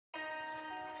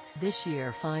This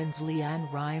year finds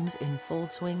LeAnn Rimes in full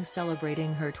swing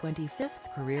celebrating her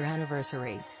 25th career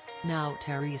anniversary. Now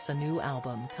Teresa new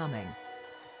album coming.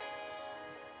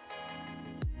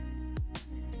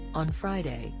 On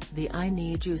Friday, the I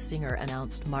Need You singer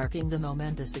announced marking the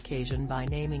momentous occasion by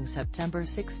naming September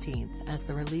 16 as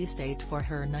the release date for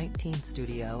her 19th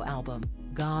studio album,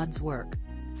 God's Work.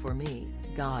 For me,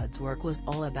 God's Work was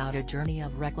all about a journey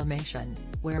of reclamation,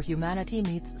 where humanity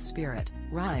meets spirit,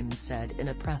 Rimes said in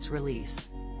a press release.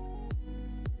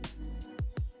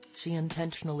 She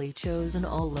intentionally chose an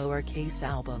all-lowercase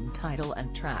album title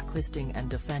and track listing and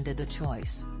defended the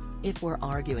choice. "If we're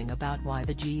arguing about why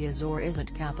the G is or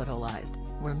isn't capitalized,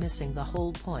 we're missing the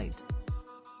whole point.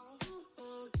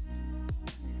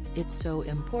 It's so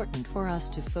important for us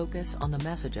to focus on the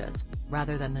messages,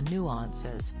 rather than the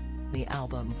nuances." The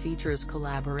album features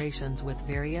collaborations with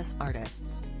various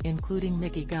artists, including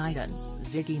Mickey Guyton,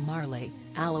 Ziggy Marley,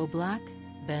 Aloe Blacc,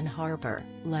 Ben Harper,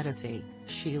 Ledisi,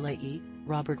 Sheila E.,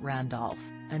 Robert Randolph,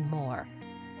 and more.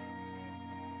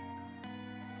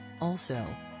 Also,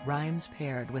 Rimes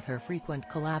paired with her frequent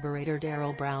collaborator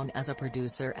Daryl Brown as a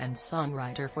producer and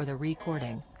songwriter for the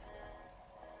recording.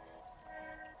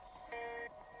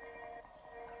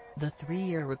 The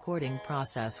 3-year recording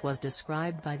process was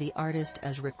described by the artist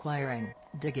as requiring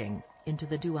digging into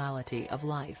the duality of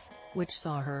life, which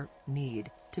saw her need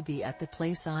to be at the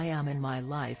place I am in my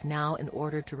life now in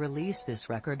order to release this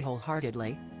record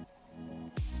wholeheartedly.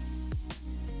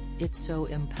 "It's so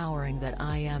empowering that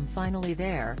I am finally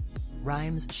there."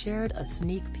 Rimes shared a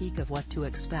sneak peek of what to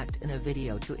expect in a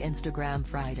video to Instagram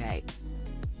Friday.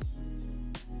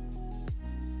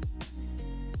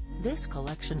 "This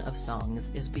collection of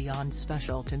songs is beyond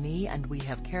special to me and we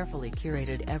have carefully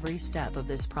curated every step of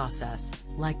this process,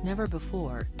 like never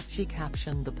before," she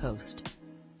captioned the post.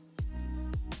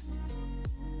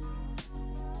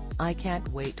 "I can't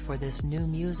wait for this new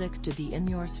music to be in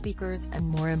your speakers and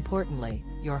more importantly,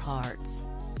 your hearts.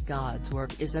 God's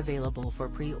Work is available for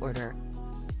pre-order.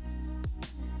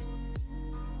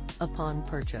 Upon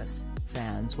purchase,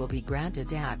 fans will be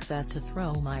granted access to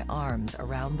Throw My Arms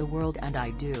Around the World and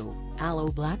I Do, Aloe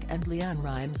Blacc and LeAnn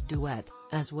Rimes duet,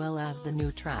 as well as the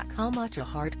new track How Much a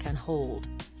Heart Can Hold."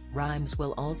 Rimes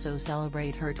will also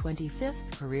celebrate her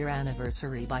 25th career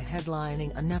anniversary by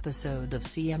headlining an episode of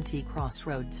CMT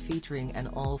Crossroads featuring an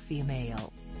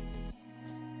all-female.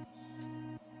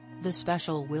 The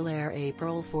special will air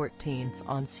April 14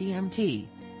 on CMT.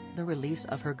 The release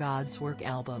of her God's Work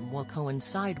album will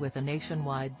coincide with a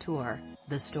nationwide tour,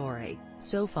 The Story,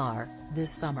 So Far, this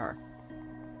summer.